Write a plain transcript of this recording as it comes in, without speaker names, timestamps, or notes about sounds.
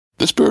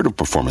The spirit of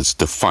performance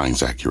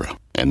defines Acura,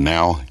 and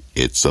now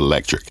it's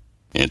electric.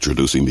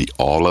 Introducing the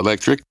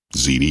all-electric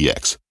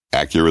ZDX,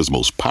 Acura's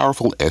most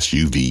powerful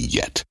SUV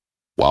yet.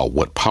 While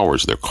what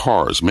powers their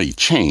cars may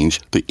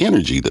change, the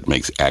energy that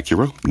makes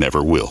Acura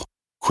never will.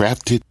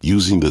 Crafted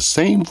using the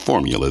same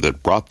formula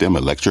that brought them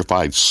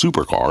electrified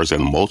supercars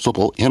and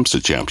multiple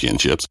IMSA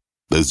championships,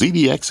 the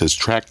ZDX has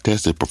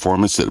track-tested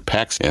performance that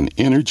packs an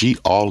energy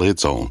all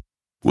its own.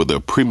 With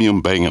a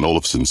premium Bang &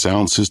 Olufsen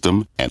sound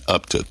system and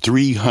up to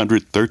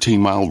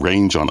 313-mile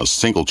range on a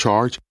single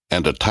charge,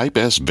 and a Type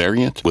S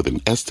variant with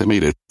an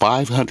estimated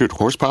 500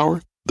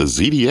 horsepower, the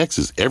ZDX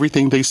is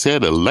everything they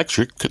said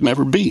electric could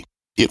never be.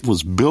 It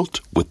was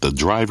built with the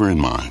driver in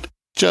mind,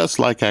 just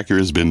like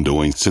Acura's been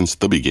doing since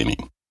the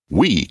beginning.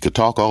 We could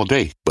talk all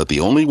day, but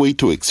the only way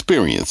to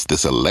experience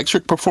this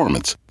electric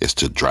performance is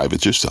to drive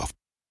it yourself.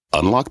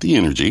 Unlock the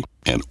energy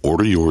and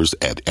order yours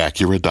at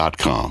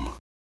Acura.com.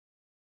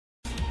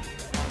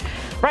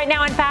 Right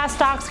now in fast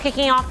stocks,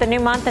 kicking off the new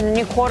month and a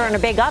new quarter on a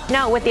big up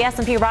note with the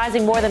S&P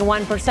rising more than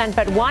 1%.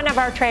 But one of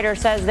our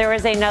traders says there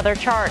is another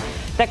chart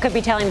that could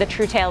be telling the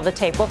true tale of the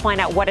tape. We'll find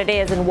out what it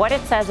is and what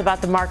it says about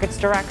the market's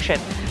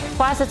direction.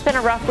 Plus, it's been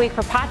a rough week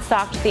for pot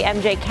stocks, the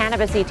MJ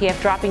Cannabis ETF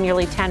dropping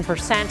nearly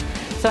 10%.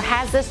 So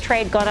has this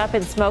trade gone up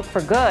in smoke for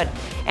good?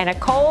 And a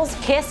Kohl's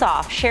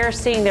kiss-off, shares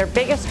seeing their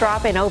biggest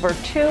drop in over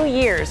 2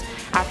 years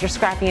after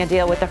scrapping a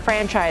deal with the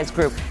franchise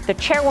group. The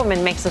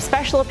chairwoman makes a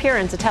special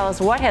appearance to tell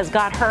us what has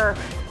got her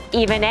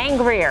even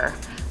angrier.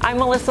 I'm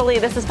Melissa Lee.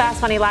 This is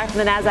Fast Money live from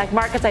the NASDAQ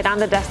market site. On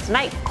the desk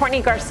tonight,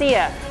 Courtney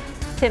Garcia,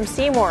 Tim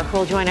Seymour, who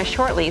will join us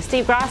shortly,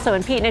 Steve Grasso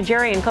and Pete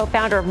Najarian,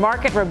 co-founder of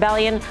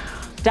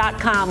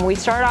MarketRebellion.com. We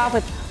start off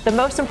with the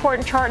most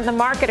important chart in the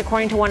market,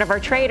 according to one of our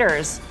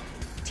traders.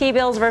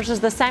 T-bills versus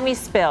the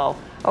semi-spill.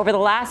 Over the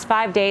last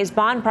 5 days,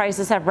 bond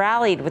prices have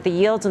rallied, with the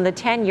yields in the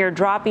 10-year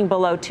dropping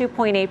below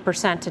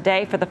 2.8%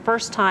 today for the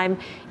first time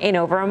in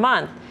over a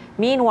month.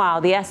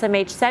 Meanwhile, the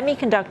SMH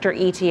Semiconductor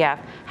ETF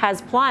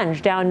has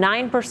plunged down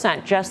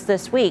 9% just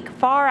this week,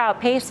 far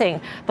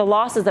outpacing the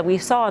losses that we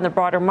saw in the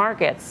broader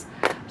markets.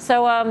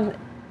 So,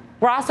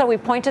 Grasso, we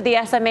point to the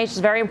SMH is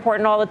very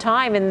important all the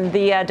time, and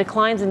the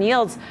declines in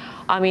yields,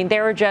 I mean, they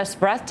were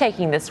just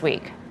breathtaking this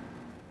week.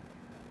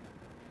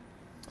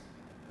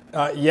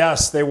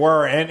 Yes, they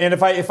were. And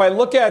if I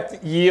look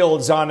at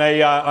yields on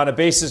a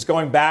basis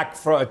going back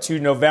to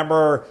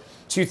November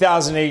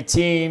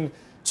 2018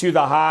 to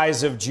the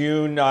highs of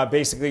June,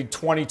 basically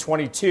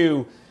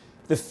 2022,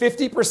 the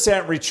 50%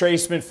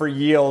 retracement for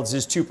yields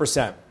is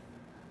 2%.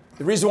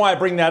 The reason why I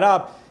bring that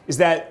up is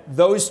that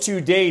those two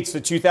dates,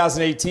 the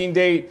 2018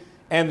 date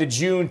and the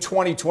June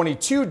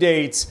 2022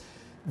 dates,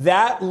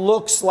 that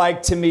looks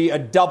like to me a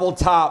double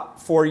top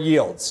for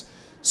yields.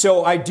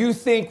 So I do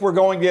think we're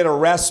going to get a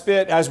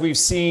respite as we've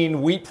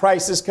seen wheat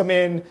prices come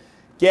in,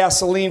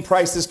 gasoline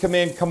prices come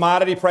in,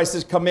 commodity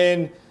prices come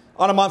in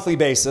on a monthly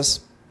basis,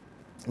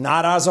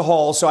 not as a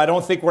whole. So I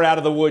don't think we're out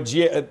of the woods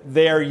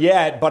there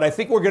yet, but I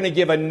think we're going to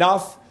give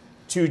enough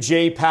to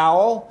Jay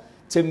Powell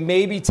to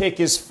maybe take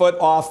his foot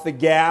off the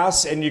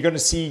gas, and you're going to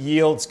see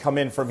yields come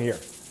in from here.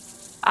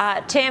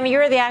 Tim,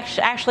 you're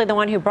actually the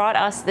one who brought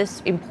us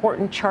this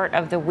important chart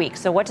of the week.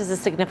 So what does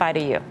this signify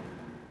to you?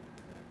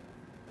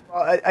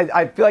 Well,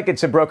 I feel like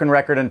it's a broken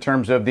record in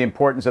terms of the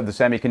importance of the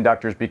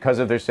semiconductors because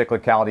of their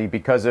cyclicality,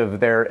 because of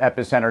their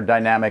epicenter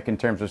dynamic in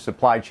terms of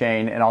supply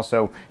chain and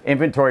also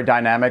inventory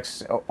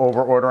dynamics,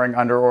 over-ordering,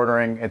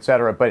 under-ordering, et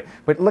cetera. But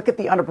look at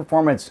the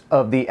underperformance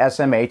of the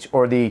SMH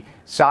or the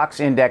SOX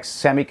Index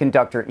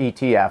Semiconductor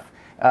ETF.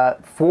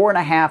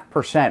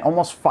 4.5%,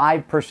 almost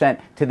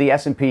 5% to the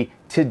S&P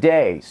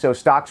today. So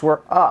stocks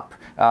were up.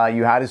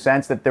 You had a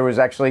sense that there was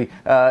actually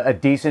a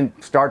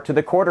decent start to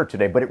the quarter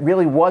today, but it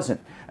really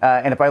wasn't.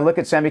 And if I look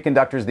at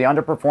semiconductors, the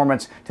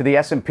underperformance to the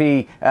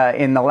S&P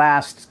in the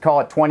last,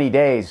 call it 20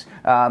 days,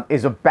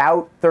 is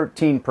about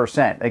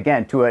 13%.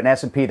 Again, to an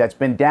S&P that's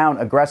been down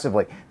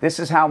aggressively. This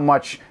is how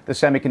much the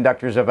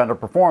semiconductors have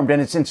underperformed,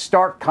 and it's in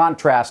stark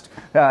contrast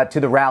to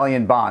the rally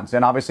in bonds.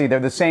 And obviously, they're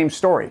the same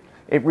story.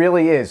 It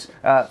really is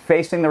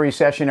facing the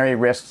recessionary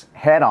risks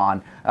head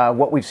on.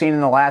 What we've seen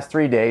in the last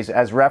 3 days,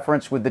 as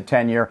referenced with the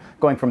 10-year,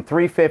 going from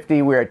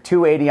 350, we're at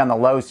 280 on the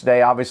lows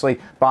today.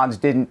 Obviously, bonds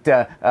didn't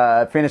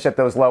finish at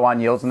those low on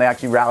yields, and they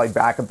actually rallied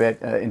back a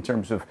bit in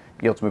terms of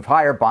yields move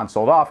higher, bonds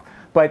sold off.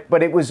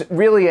 But it was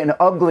really an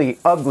ugly,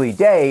 ugly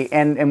day,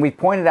 and we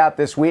pointed out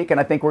this week, and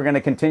I think we're going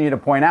to continue to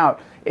point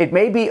out, it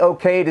may be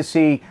okay to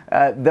see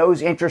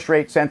those interest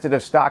rate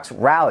sensitive stocks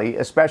rally,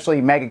 especially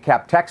mega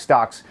cap tech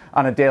stocks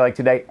on a day like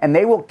today, and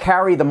they will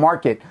carry the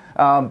market.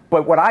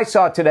 But what I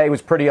saw today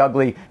was pretty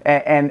ugly,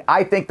 and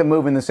I think the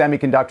move in the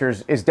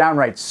semiconductors is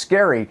downright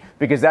scary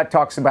because that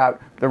talks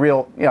about the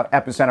real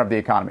epicenter of the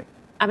economy.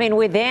 I mean,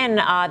 within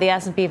the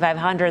S&P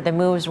 500, the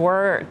moves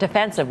were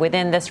defensive.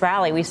 Within this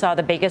rally, we saw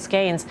the biggest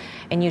gains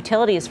in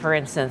utilities, for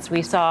instance.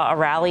 We saw a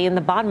rally in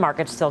the bond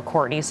market still,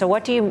 Courtney. So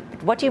what do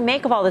you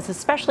make of all this,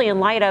 especially in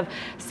light of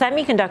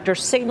semiconductors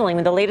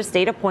signaling? The latest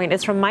data point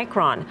is from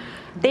Micron.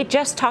 They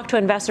just talked to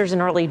investors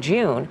in early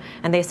June,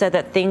 and they said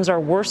that things are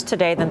worse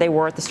today than they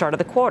were at the start of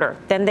the quarter.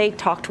 Then they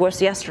talked to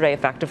us yesterday,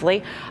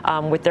 effectively,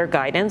 with their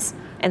guidance,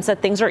 and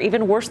said things are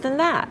even worse than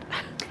that.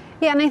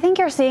 Yeah, and I think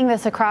you're seeing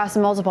this across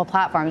multiple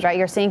platforms, right?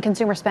 You're seeing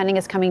consumer spending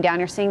is coming down.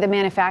 You're seeing the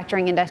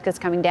manufacturing index is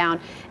coming down.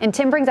 And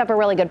Tim brings up a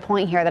really good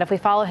point here that if we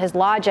follow his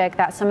logic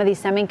that some of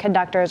these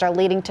semiconductors are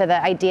leading to the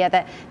idea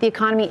that the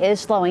economy is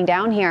slowing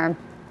down here.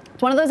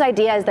 It's one of those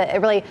ideas that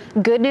really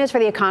good news for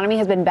the economy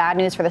has been bad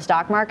news for the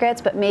stock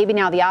markets, but maybe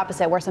now the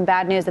opposite, where some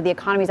bad news that the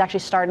economy is actually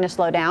starting to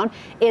slow down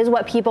is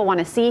what people want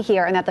to see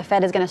here, and that the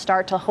Fed is going to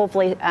start to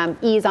hopefully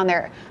ease on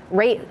their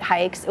rate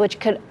hikes, which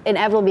could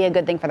inevitably be a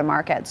good thing for the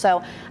market.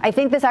 So I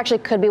think this actually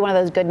could be one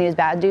of those good news,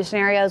 bad news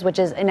scenarios, which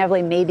is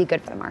inevitably maybe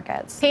good for the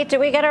markets. Pete, do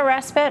we get a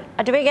respite?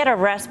 Do we get a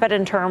respite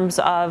in terms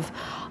of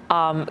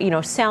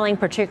selling,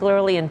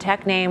 particularly in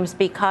tech names,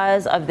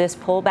 because of this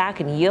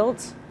pullback in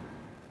yields?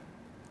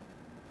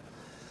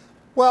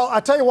 Well, I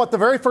tell you what, the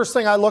very first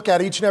thing I look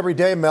at each and every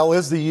day, Mel,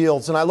 is the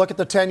yields. And I look at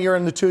the 10-year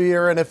and the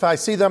 2-year. And if I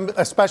see them,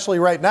 especially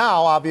right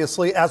now,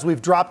 obviously, as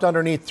we've dropped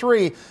underneath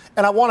 3,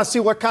 and I want to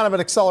see what kind of an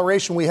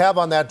acceleration we have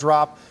on that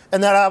drop.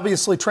 And that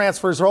obviously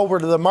transfers over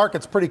to the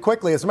markets pretty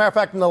quickly. As a matter of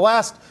fact, in the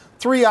last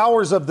 3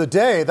 hours of the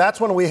day,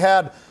 that's when we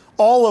had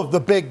all of the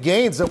big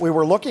gains that we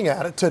were looking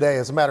at it today,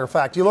 as a matter of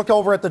fact. You look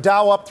over at the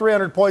Dow up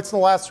 300 points in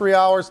the last 3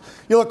 hours.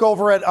 You look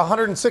over at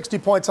 160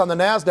 points on the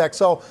NASDAQ.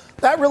 So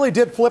that really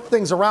did flip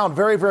things around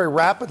very, very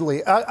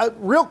rapidly.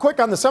 Real quick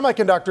on the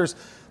semiconductors,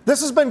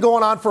 this has been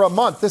going on for a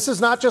month. This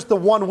is not just the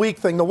 1 week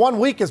thing. The 1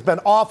 week has been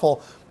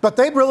awful, but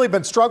they've really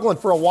been struggling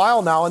for a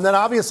while now. And then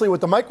obviously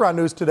with the Micron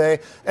news today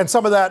and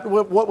some of that,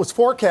 what was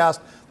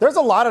forecast, there's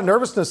a lot of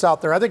nervousness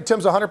out there. I think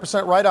Tim's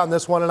 100% right on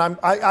this one, and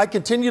I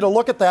continue to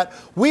look at that.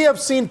 We have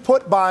seen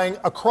put buying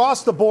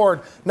across the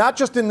board, not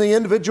just in the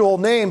individual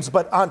names,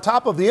 but on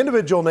top of the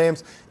individual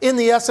names in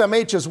the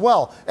SMH as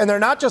well. And they're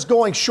not just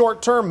going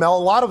short term, Mel.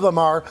 A lot of them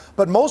are,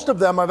 but most of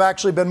them have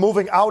actually been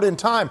moving out in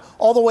time,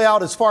 all the way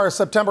out as far as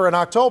September and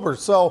October.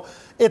 So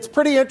it's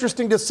pretty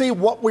interesting to see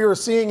what we are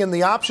seeing in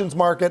the options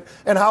market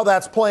and how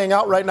that's playing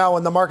out right now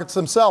in the markets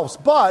themselves.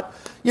 But,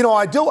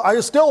 I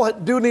still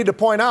do need to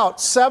point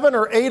out 7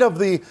 or 8 of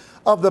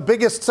the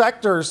biggest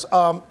sectors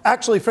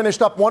actually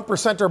finished up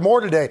 1% or more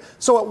today.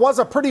 So it was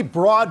a pretty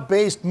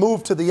broad-based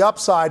move to the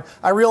upside.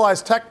 I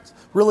realize tech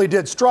really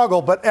did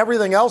struggle, but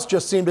everything else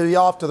just seemed to be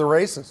off to the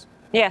races.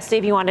 Yeah,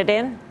 Steve, you wanted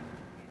in?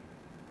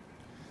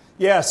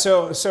 Yeah,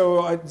 so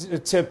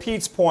to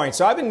Pete's point,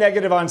 so I've been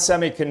negative on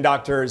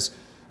semiconductors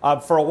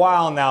for a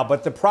while now,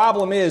 but the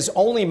problem is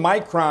only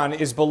Micron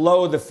is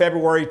below the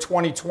February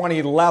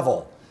 2020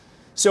 level.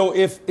 So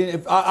if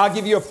I'll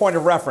give you a point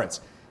of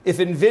reference. If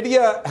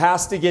NVIDIA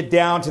has to get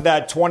down to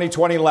that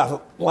 2020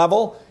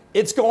 level,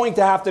 it's going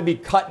to have to be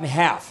cut in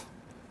half.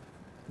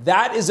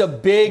 That is a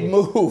big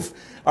move.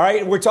 All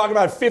right, we're talking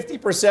about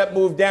 50%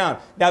 move down.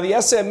 Now, the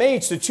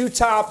SMH, the two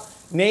top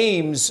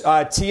names,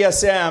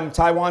 TSM,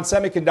 Taiwan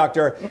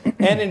Semiconductor,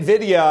 and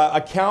NVIDIA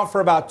account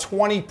for about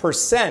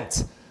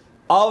 20%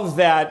 of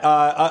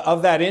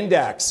that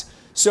index.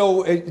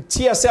 So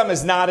TSM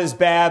is not as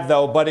bad,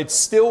 though, but it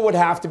still would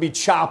have to be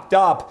chopped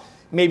up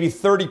maybe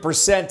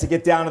 30% to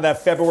get down to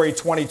that February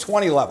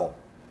 2020 level.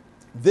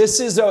 This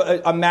is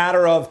a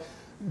matter of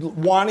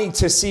wanting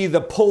to see the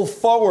pull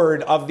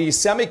forward of these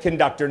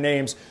semiconductor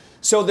names.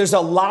 So there's a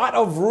lot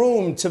of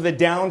room to the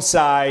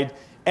downside,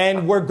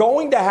 and we're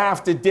going to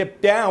have to dip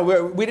down.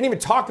 We didn't even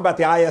talk about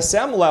the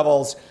ISM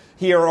levels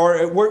here,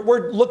 or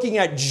we're looking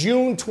at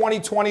June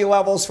 2020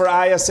 levels for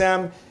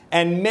ISM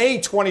and May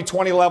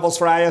 2020 levels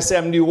for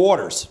ISM new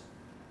orders.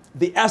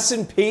 The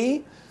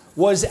S&P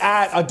was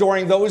at,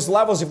 during those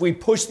levels, if we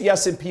push the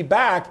S&P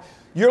back,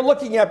 you're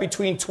looking at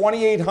between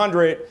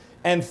 2,800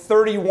 and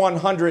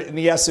 3,100 in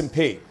the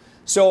S&P.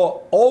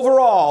 So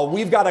overall,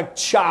 we've got to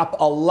chop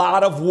a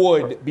lot of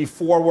wood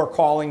before we're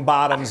calling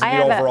bottoms in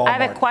the overall market.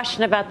 I have a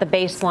question about the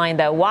baseline,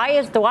 though. Why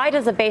does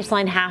the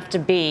baseline have to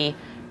be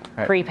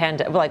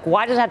pre-pandemic? Like,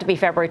 why does it have to be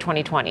February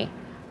 2020?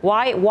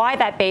 Why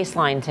that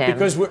baseline, Tim?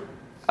 Because we're...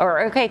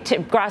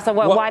 Graça,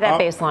 why that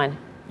baseline?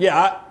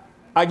 Yeah,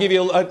 I'll give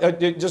you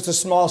just a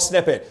small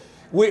snippet.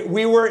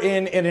 We were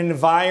in an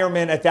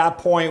environment at that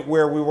point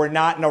where we were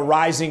not in a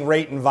rising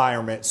rate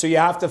environment. So you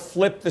have to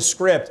flip the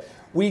script.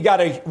 We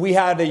had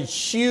a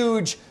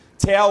huge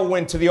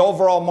tailwind to the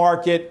overall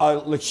market,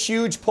 a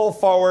huge pull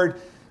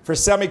forward for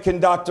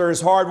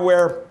semiconductors,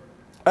 hardware,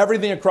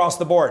 everything across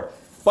the board.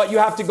 But you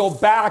have to go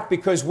back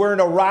because we're in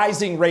a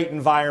rising rate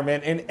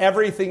environment and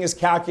everything is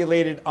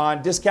calculated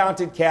on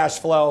discounted cash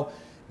flow.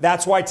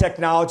 That's why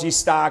technology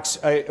stocks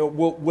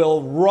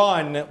will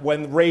run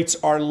when rates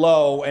are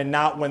low and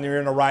not when they're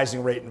in a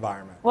rising rate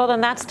environment. Well,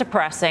 then that's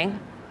depressing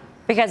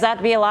because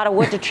that'd be a lot of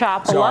wood to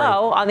chop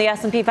below on the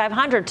S&P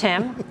 500,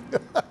 Tim.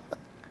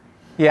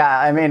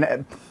 Yeah, I mean,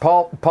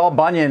 Paul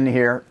Bunyan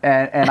here,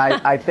 and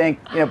I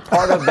think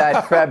part of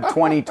that Feb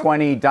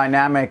 2020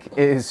 dynamic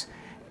is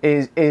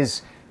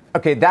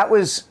okay. That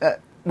was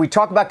we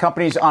talk about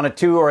companies on a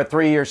 2 or a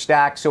 3 year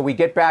stack. So we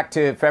get back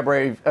to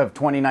February of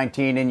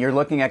 2019, and you're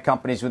looking at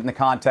companies within the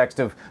context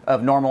of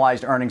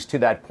normalized earnings to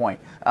that point.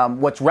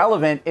 What's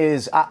relevant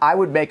is I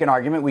would make an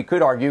argument, we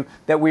could argue,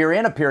 that we are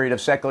in a period of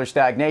secular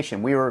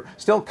stagnation. We were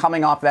still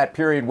coming off that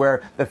period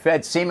where the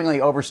Fed seemingly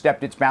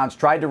overstepped its bounds,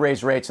 tried to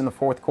raise rates in the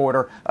fourth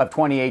quarter of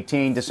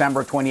 2018,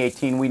 December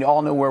 2018. We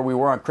all knew where we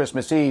were on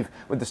Christmas Eve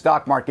with the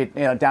stock market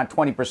down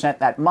 20%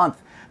 that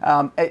month.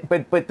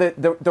 But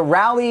the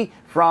rally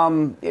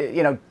from,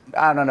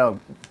 I don't know,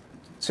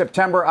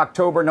 September,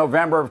 October,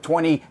 November of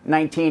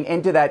 2019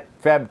 into that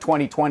Feb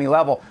 2020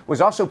 level was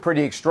also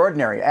pretty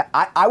extraordinary.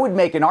 I would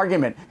make an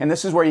argument, and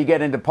this is where you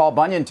get into Paul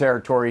Bunyan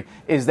territory,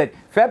 is that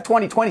Feb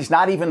 2020 is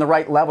not even the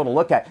right level to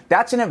look at.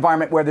 That's an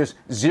environment where there's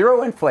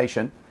zero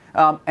inflation.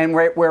 And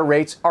where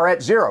rates are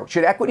at zero.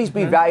 Should equities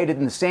be valued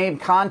in the same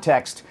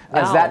context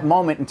as that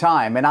moment in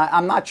time? And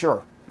I'm not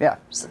sure. Yeah.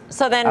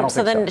 So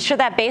then should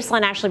that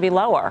baseline actually be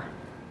lower?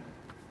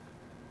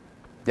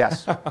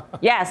 Yes.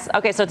 Yes.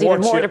 Okay. So it's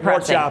even more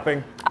depressing. More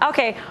chopping.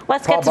 Okay.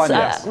 Let's get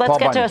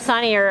to a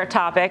sunnier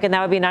topic, and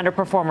that would be an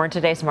underperformer in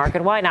today's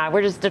market. Why not?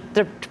 We're just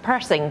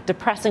depressing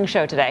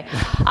show today.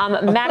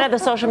 Meta, the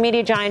social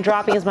media giant,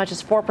 dropping as much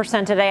as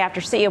 4% today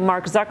after CEO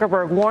Mark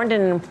Zuckerberg warned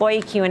in an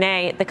employee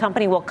Q&A the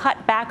company will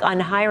cut back on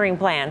hiring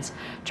plans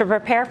to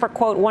prepare for,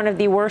 quote, one of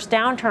the worst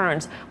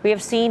downturns we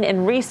have seen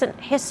in recent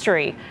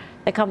history.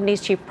 The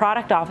company's chief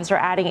product officer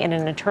adding in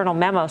an internal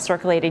memo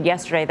circulated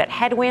yesterday that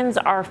headwinds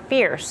are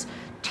fierce.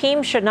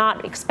 Teams should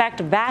not expect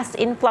vast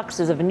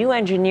influxes of new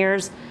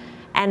engineers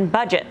and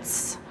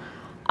budgets.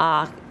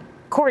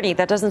 Courtney,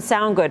 that doesn't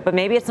sound good, but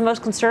maybe it's the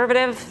most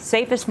conservative,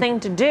 safest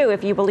thing to do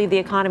if you believe the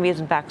economy is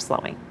in fact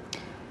slowing.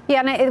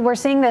 Yeah, and we're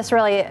seeing this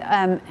really,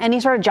 any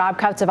sort of job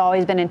cuts have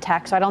always been in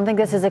tech, so I don't think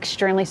this is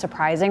extremely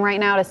surprising right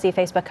now to see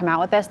Facebook come out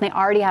with this, and they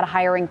already had a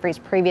hiring freeze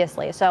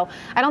previously. So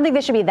I don't think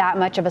this should be that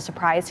much of a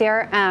surprise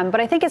here. But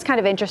I think it's kind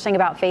of interesting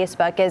about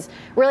Facebook is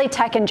really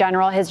tech in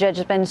general has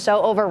just been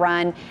so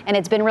overrun, and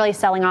it's been really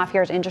selling off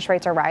here as interest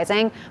rates are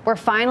rising. We're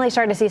finally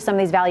starting to see some of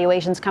these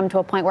valuations come to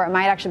a point where it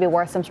might actually be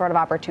worth some sort of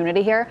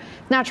opportunity here.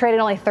 It's now traded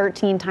only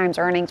 13 times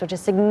earnings, which is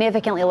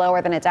significantly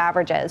lower than its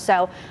averages.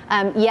 So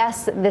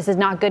yes, this is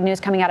not good news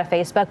coming out of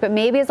Facebook, but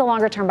maybe as a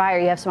longer term buyer,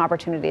 you have some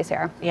opportunities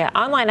here. Yeah,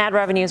 online ad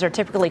revenues are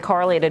typically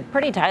correlated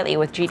pretty tightly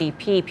with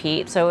GDP,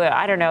 Pete. So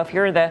I don't know if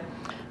you're the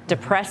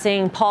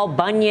depressing Paul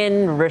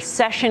Bunyan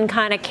recession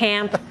kind of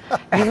camp,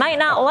 you might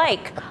not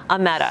like a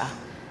Meta.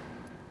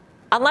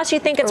 Unless you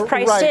think it's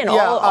priced in,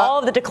 all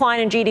of the decline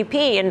in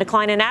GDP and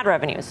decline in ad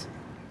revenues.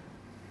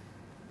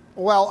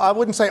 Well, I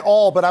wouldn't say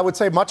all, but I would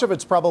say much of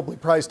it's probably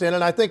priced in.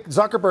 And I think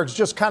Zuckerberg's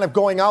just kind of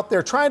going out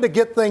there trying to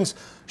get things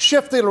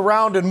shifted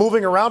around and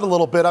moving around a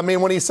little bit. I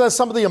mean, when he says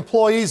some of the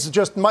employees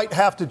just might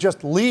have to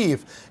just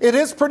leave, it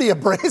is pretty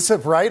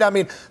abrasive, right? I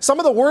mean, some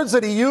of the words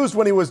that he used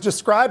when he was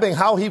describing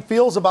how he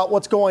feels about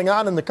what's going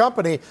on in the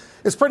company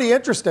is pretty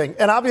interesting.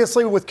 And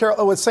obviously with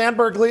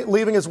Sandberg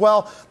leaving as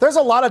well, there's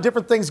a lot of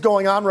different things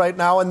going on right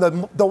now.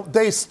 And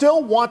they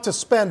still want to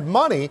spend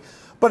money.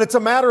 But it's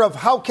a matter of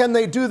how can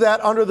they do that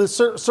under the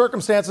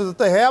circumstances that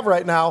they have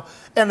right now.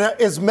 And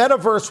is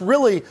metaverse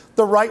really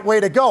the right way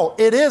to go?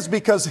 It is,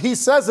 because he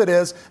says it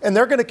is, and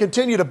they're going to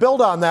continue to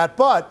build on that.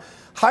 But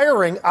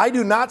hiring, I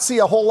do not see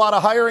a whole lot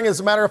of hiring. As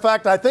a matter of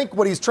fact, I think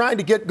what he's trying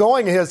to get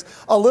going is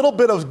a little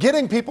bit of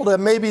getting people to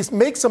maybe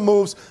make some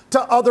moves to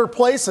other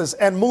places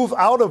and move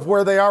out of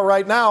where they are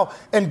right now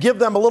and give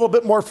them a little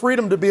bit more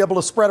freedom to be able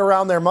to spread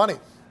around their money.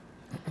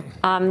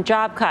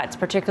 Job cuts,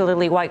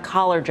 particularly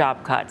white-collar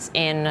job cuts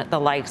in the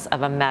likes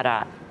of a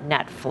Meta,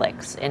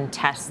 Netflix, in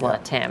Tesla,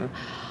 Tim.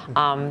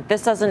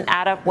 This doesn't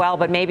add up well,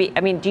 but maybe,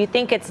 I mean, do you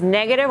think it's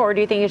negative, or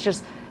do you think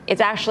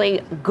it's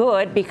actually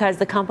good because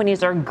the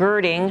companies are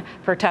girding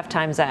for tough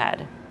times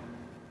ahead?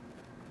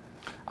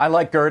 I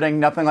like girding,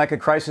 nothing like a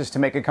crisis to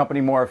make a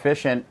company more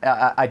efficient.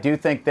 I do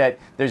think that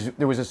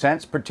there was a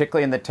sense,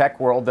 particularly in the tech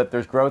world, that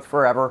there's growth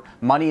forever.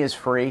 Money is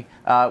free.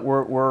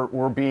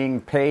 We're being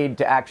paid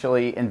to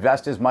actually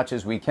invest as much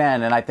as we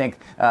can. And I think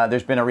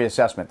there's been a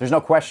reassessment. There's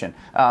no question.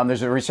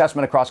 There's a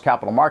reassessment across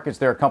capital markets.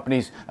 There are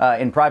companies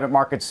in private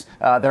markets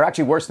that are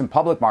actually worse than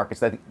public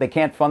markets, that they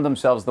can't fund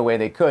themselves the way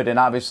they could. And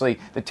obviously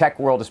the tech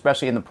world,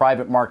 especially in the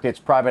private markets,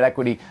 private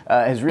equity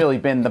has really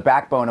been the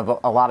backbone of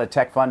a lot of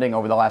tech funding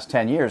over the last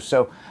 10 years.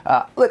 So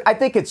look, I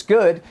think it's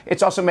good.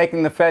 It's also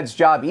making the Fed's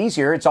job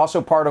easier. It's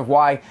also part of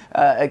why,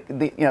 I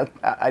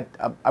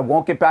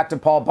won't get back to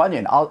Paul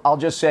Bunyan. I'll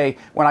just say,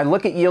 when I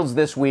look at yields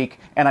this week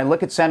and I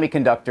look at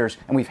semiconductors,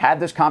 and we've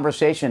had this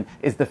conversation,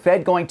 is the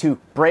Fed going to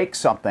break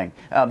something?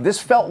 This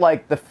felt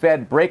like the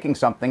Fed breaking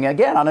something,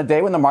 again, on a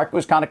day when the market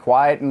was kind of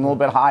quiet and a little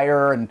bit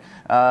higher and,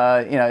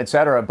 et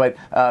cetera. But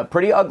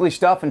pretty ugly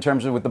stuff in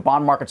terms of what the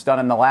bond market's done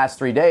in the last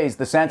 3 days.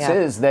 The sense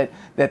is that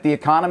the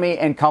economy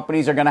and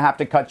companies are going to have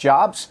to cut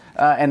jobs,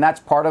 and that's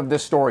part of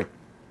this story.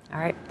 All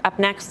right. Up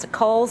next,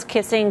 Kohl's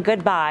kissing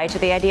goodbye to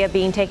the idea of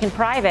being taken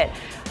private.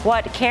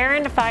 what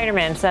Karen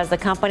Feiderman says the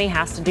company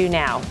has to do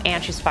now,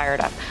 and she's fired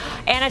up.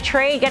 And a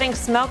trade getting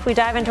smoked. We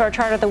dive into our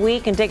chart of the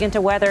week and dig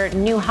into whether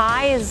new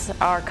highs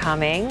are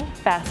coming.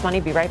 Fast Money,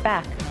 be right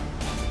back.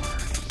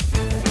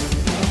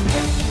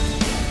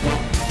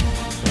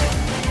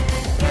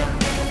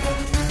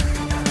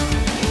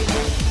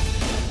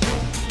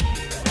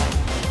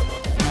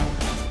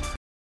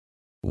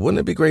 Wouldn't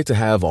it be great to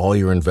have all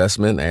your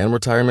investment and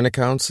retirement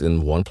accounts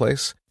in one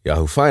place?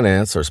 Yahoo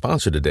Finance, our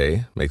sponsor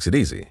today, makes it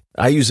easy.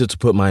 I use it to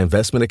put my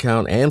investment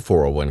account and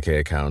 401k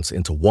accounts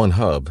into one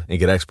hub and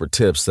get expert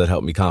tips that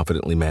help me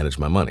confidently manage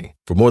my money.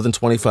 For more than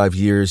 25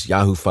 years,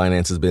 Yahoo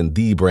Finance has been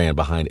the brand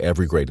behind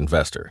every great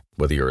investor.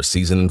 Whether you're a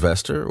seasoned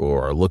investor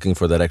or are looking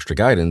for that extra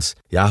guidance,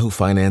 Yahoo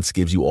Finance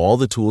gives you all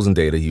the tools and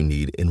data you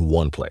need in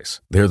one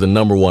place. They're the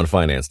 #1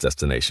 finance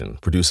destination,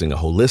 producing a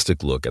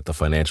holistic look at the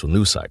financial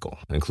news cycle,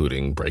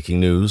 including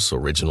breaking news,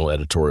 original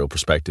editorial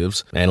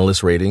perspectives,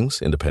 analyst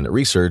ratings, independent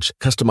research,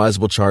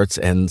 customizable charts,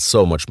 and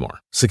so much more.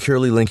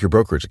 Securely link your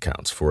brokerage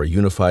accounts for a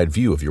unified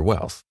view of your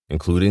wealth,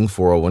 including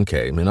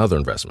 401k and other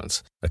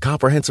investments. A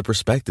comprehensive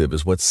perspective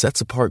is what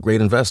sets apart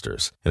great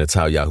investors, and it's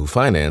how Yahoo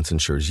Finance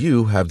ensures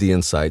you have the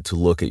insight to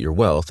look at your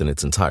wealth in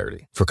its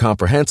entirety. For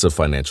comprehensive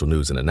financial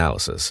news and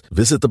analysis,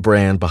 visit the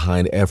brand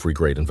behind every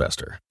great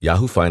investor,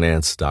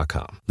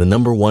 yahoofinance.com, the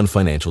 #1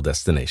 financial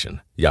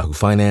destination,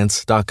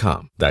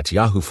 yahoofinance.com. That's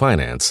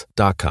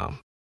yahoofinance.com.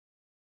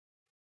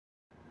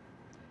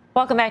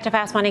 Welcome back to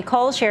Fast Money.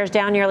 Kohl's shares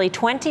down nearly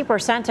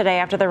 20% today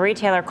after the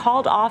retailer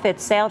called off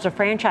its sale to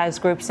franchise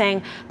groups,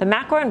 saying the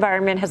macro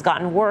environment has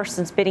gotten worse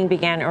since bidding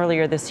began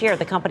earlier this year.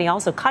 The company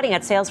also cutting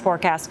its sales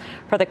forecast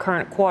for the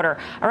current quarter.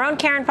 Our own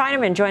Karen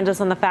Feiderman joins us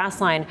on the Fast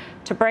Line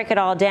to break it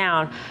all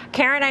down.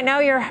 Karen, I know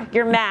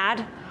you're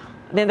mad.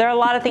 There are a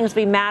lot of things to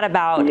be mad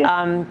about.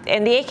 Yeah.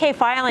 And the 8K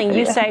filing,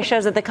 you say,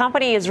 shows that the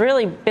company has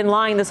really been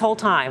lying this whole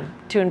time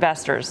to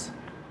investors.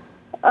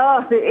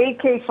 Oh, the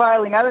 8K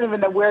filing. I don't even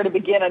know where to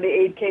begin on the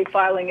 8K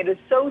filing. It is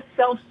so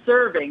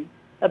self-serving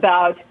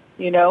about,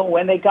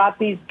 when they got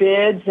these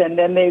bids and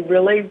then they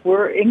really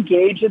were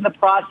engaged in the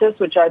process,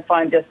 which I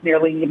find just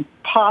nearly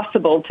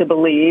impossible to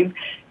believe.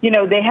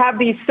 They have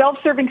these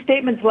self-serving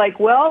statements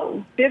like,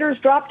 well, bidders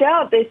dropped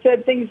out. They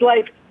said things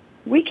like,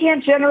 we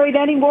can't generate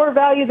any more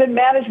value than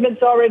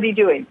management's already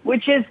doing,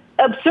 which is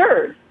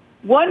absurd.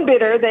 One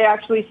bidder,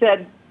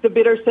 the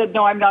bidder said,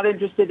 no, I'm not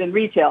interested in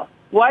retail.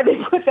 Why they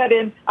put that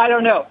in, I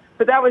don't know.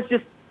 But that was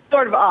just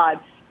sort of odd.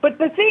 But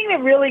the thing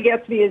that really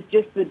gets me is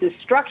just the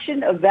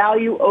destruction of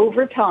value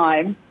over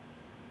time,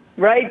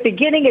 right?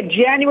 Beginning in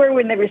January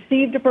when they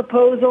received a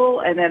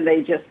proposal, and then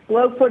they just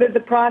slow-footed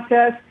the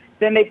process.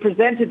 Then they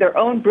presented their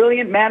own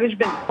brilliant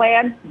management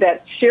plan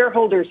that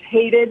shareholders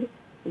hated.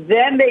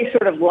 Then they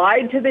sort of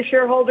lied to the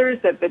shareholders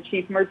that the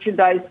chief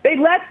merchandise, they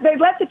let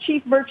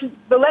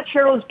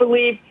shareholders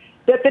believe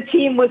that the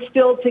team was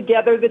still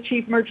together, the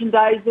chief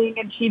merchandising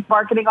and chief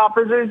marketing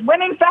officers,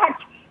 when in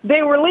fact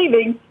they were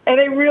leaving, and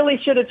they really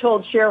should have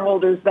told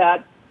shareholders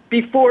that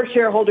before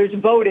shareholders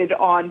voted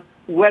on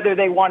whether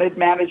they wanted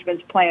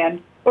management's plan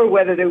or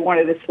whether they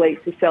wanted a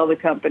slate to sell the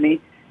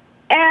company.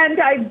 And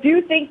I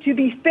do think, to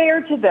be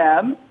fair to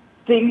them,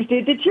 things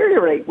did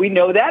deteriorate. We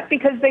know that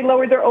because they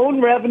lowered their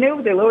own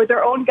revenue, they lowered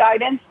their own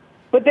guidance,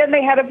 but then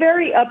they had a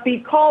very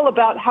upbeat call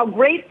about how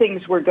great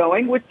things were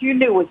going, which you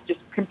knew was just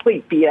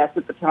complete BS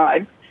at the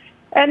time.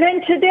 And then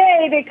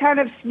today they kind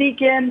of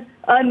sneak in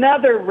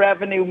another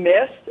revenue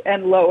miss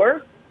and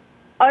lower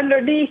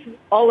underneath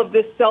all of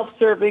this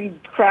self-serving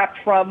crap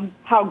from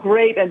how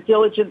great and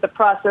diligent the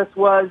process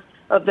was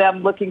of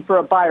them looking for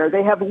a buyer.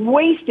 They have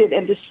wasted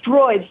and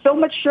destroyed so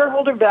much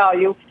shareholder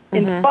value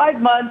in 5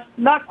 months,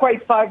 not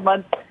quite 5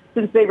 months,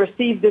 since they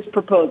received this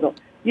proposal.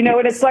 And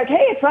it's like,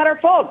 hey, it's not our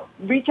fault.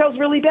 Retail's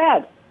really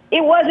bad.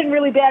 It wasn't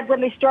really bad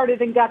when they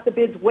started and got the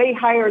bids way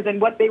higher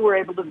than what they were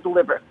able to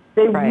deliver.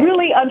 They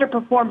really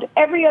underperformed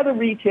every other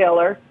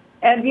retailer.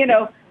 And,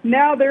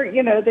 now they're,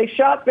 they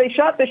shot the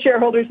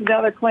shareholders, and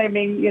now they're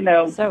claiming,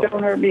 don't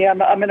hurt me.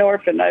 I'm an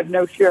orphan. I have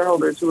no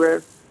shareholders who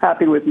are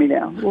happy with me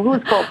now. Well,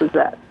 whose fault is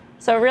that?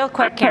 So real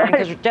quick, Karen,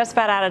 because we're just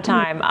about out of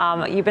time.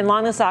 You've been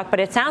long the stock,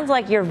 but it sounds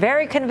like you're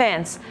very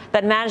convinced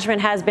that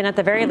management has been at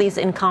the very least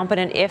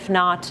incompetent, if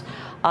not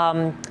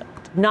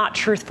not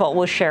truthful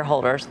with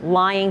shareholders,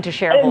 lying to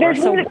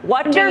shareholders. So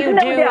what do you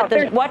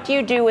do? What do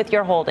you do with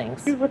your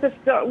holdings?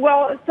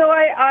 Well, so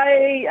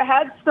I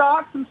had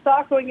some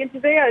stock going in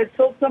today. I had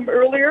sold some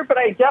earlier, but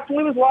I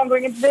definitely was long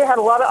going in today. I had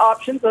a lot of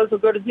options. Those will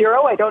go to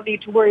zero. I don't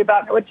need to worry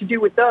about what to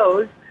do with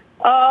those.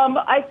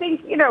 I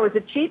think, is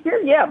it cheap here?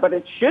 Yeah, but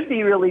it should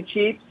be really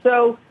cheap.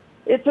 So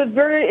it's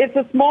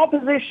a small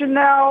position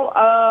now.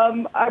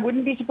 I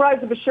wouldn't be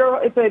surprised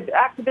if an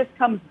activist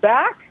comes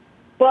back,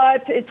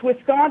 but it's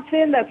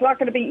Wisconsin. That's not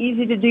going to be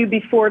easy to do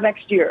before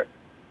next year.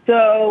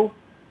 So,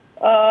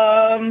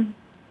 I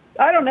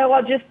don't know.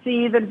 I'll just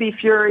see them be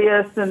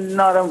furious and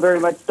not own very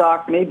much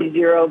stock, maybe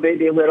zero,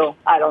 maybe a little.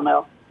 I don't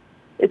know.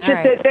 It's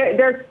just that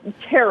they're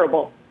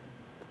terrible.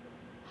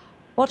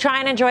 Well, try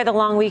and enjoy the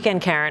long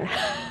weekend, Karen.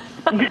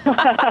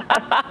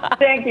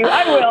 Thank you.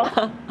 I will.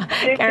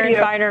 Karen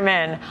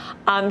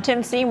Feinerman.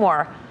 Tim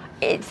Seymour.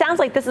 It sounds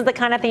like this is the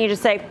kind of thing you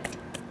just say,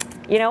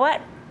 you know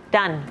what?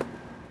 Done.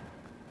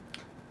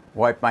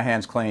 Wipe my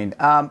hands clean.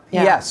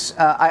 Yes.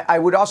 I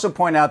would also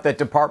point out that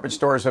department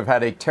stores have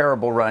had a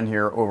terrible run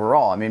here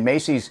overall. I mean,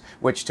 Macy's,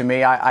 which to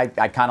me, I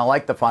kind of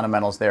like the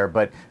fundamentals there,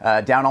 but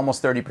down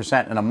almost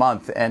 30% in a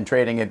month and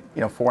trading at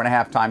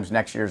 4.5 times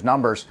next year's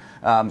numbers.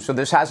 So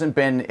this hasn't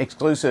been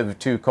exclusive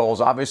to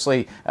Kohl's.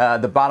 Obviously,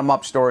 the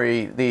bottom-up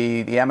story,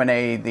 the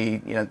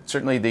M&A,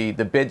 certainly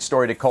the bid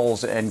story to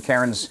Kohl's and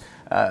Karen's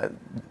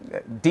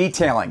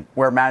detailing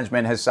where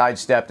management has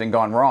sidestepped and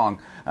gone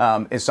wrong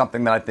is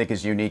something that I think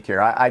is unique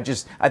here. I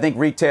think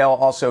retail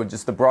also,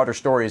 just the broader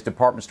story is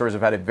department stores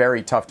have had a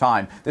very tough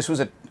time. This was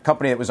a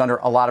company that was under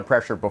a lot of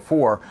pressure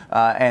before,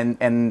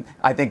 and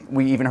I think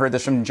we even heard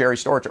this from Jerry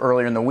Storch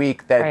earlier in the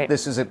week that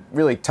This is a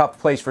really tough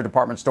place for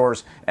department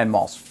stores and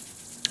malls.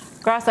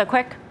 Grasso,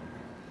 quick.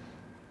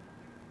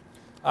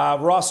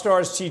 Ross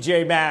Stores,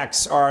 TJ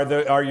Maxx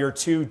are your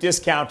two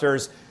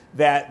discounters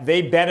that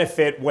they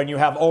benefit when you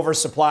have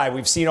oversupply.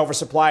 We've seen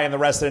oversupply in the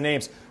rest of the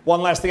names. One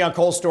last thing on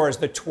Kohl's stores,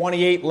 the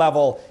 28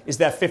 level is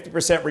that 50%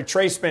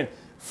 retracement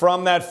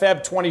from that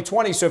Feb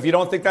 2020. So if you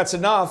don't think that's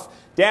enough,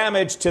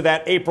 damage to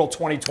that April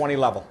 2020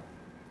 level.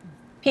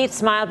 Pete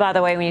smiled, by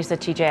the way, when you said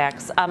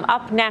TJX.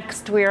 Up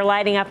next, we are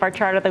lighting up our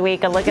chart of the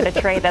week, a look at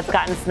a trade that's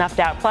gotten snuffed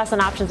out, plus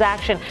an options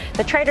action.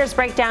 The traders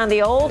break down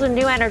the old and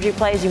new energy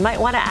plays you might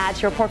want to add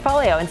to your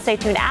portfolio. And stay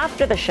tuned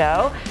after the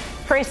show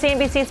for a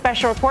CNBC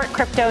special report,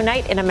 Crypto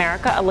Night in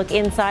America, a look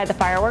inside the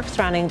fireworks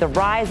surrounding the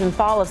rise and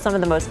fall of some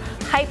of the most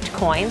hyped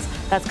coins.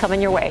 That's coming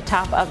your way,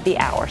 top of the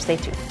hour. Stay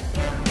tuned.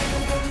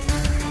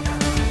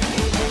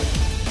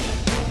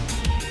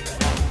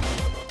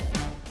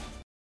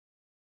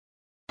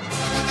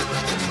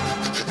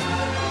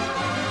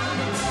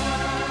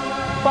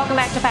 Welcome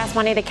back to Fast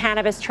Money. The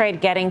cannabis trade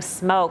getting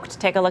smoked.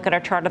 Take a look at our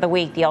chart of the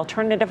week. The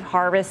Alternative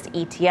Harvest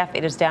ETF,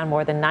 it is down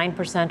more than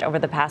 9% over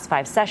the past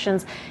 5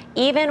 sessions.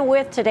 Even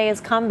with today's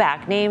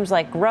comeback, names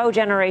like Grow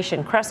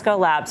Generation, Cresco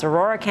Labs,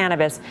 Aurora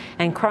Cannabis,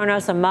 and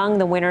Kronos among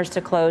the winners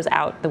to close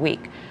out the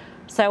week.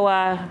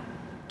 So,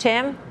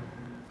 Tim,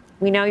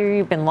 we know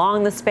you've been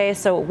long the space.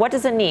 So what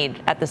does it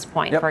need at this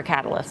point for a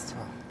catalyst?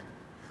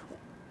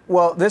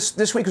 Well,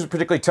 this week was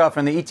particularly tough,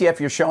 and the ETF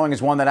you're showing is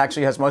one that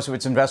actually has most of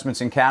its investments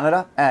in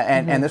Canada.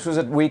 And this was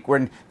a week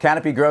when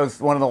Canopy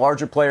Growth, one of the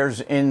larger players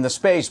in the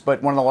space,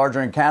 but one of the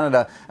larger in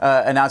Canada,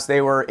 announced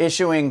they were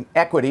issuing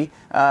equity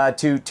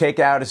to take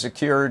out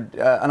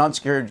an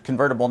unsecured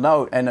convertible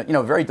note, and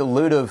very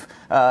dilutive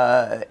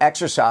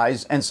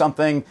exercise, and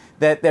something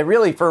that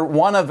really, for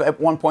at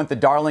one point the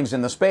darlings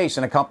in the space,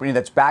 and a company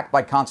that's backed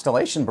by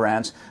Constellation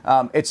Brands,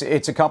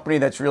 it's a company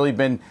that's really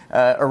been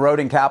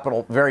eroding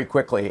capital very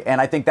quickly,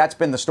 and I think that's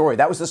been the story.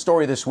 That was the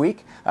story this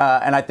week,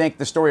 and I think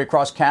the story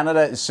across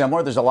Canada is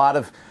similar. There's a lot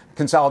of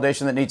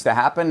consolidation that needs to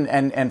happen,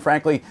 and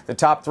frankly, the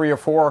top 3 or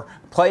 4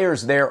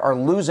 players there are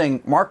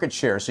losing market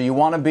share. So you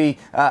want to be,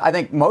 I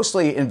think,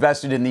 mostly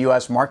invested in the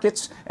U.S.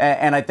 markets.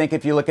 And I think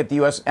if you look at the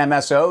U.S.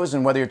 MSOs,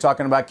 and whether you're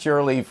talking about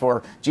Cureleaf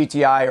or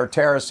GTI or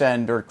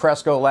TerraSend or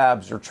Cresco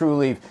Labs or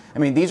TrueLeaf, I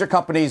mean, these are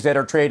companies that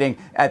are trading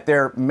at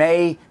their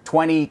May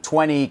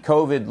 2020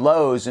 COVID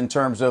lows in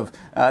terms of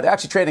they're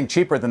actually trading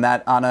cheaper than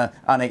that on a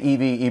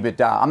EV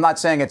EBITDA. I'm not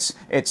saying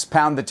it's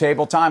pound the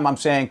table time. I'm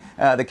saying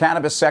the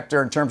cannabis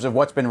sector in terms of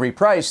what's been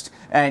repriced,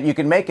 and you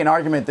can make an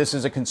argument this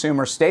is a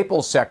consumer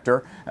staples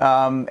sector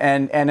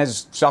and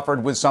has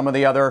suffered with some of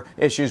the other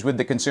issues with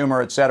the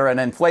consumer, et cetera, and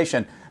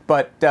inflation.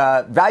 But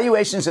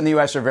valuations in the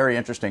U.S. are very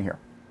interesting here.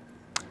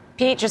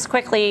 Pete, just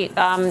quickly,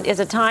 is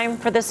it time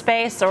for this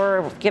space,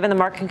 or given the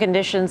market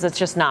conditions, it's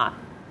just not,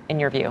 in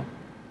your view?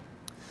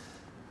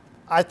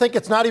 I think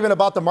it's not even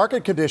about the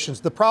market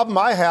conditions. The problem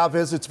I have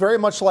is it's very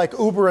much like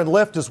Uber and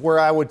Lyft is where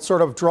I would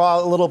sort of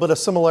draw a little bit of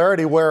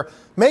similarity, where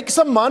make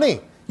some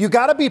money. You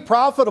got to be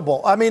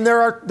profitable. I mean,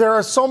 there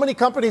are so many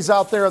companies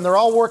out there, and they're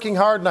all working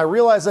hard, and I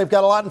realize they've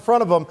got a lot in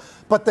front of them,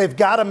 but they've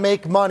got to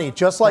make money,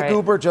 just like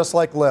Uber, just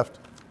like Lyft.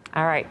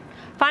 All right.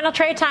 Final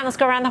trade time. Let's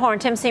go around the horn.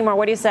 Tim Seymour,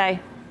 what do you say?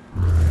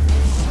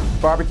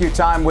 Barbecue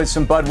time with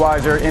some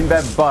Budweiser,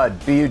 InBev Bud,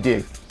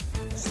 BUD.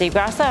 Steve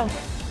Grasso.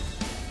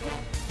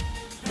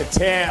 The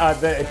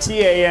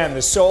TAN,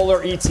 the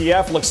solar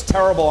ETF, looks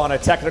terrible on a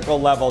technical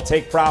level.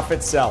 Take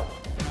profit, sell.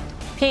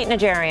 Pete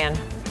Najarian.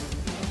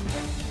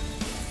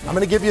 I'm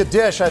going to give you a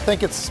dish. I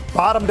think it's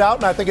bottomed out,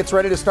 and I think it's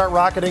ready to start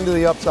rocketing to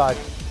the upside.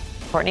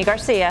 Courtney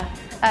Garcia.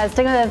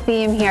 Sticking with the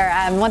theme here,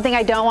 one thing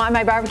I don't want in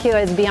my barbecue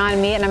is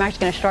Beyond Meat, and I'm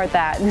actually going to short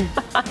that.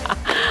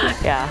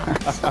 Yeah,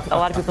 a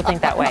lot of people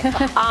think that way.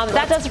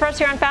 That does it for us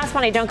here on Fast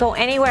Money. Don't go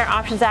anywhere.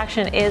 Options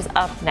action is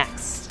up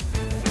next.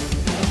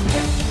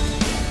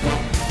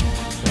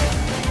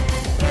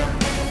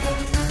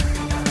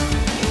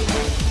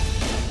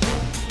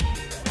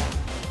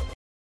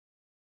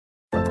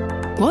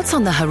 What's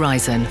on the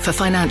horizon for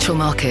financial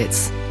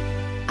markets?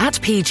 At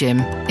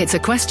PGIM, it's a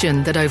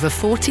question that over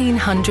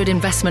 1,400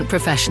 investment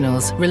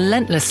professionals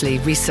relentlessly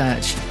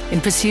research in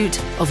pursuit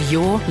of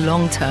your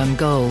long-term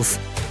goals.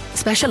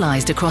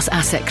 Specialized across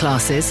asset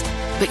classes,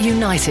 but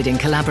united in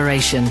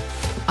collaboration.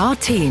 Our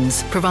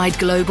teams provide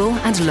global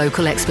and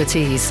local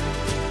expertise.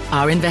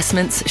 Our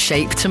investments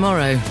shape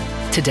tomorrow,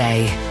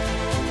 today.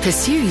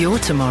 Pursue your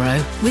tomorrow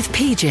with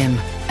PGIM,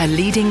 a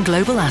leading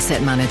global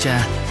asset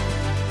manager.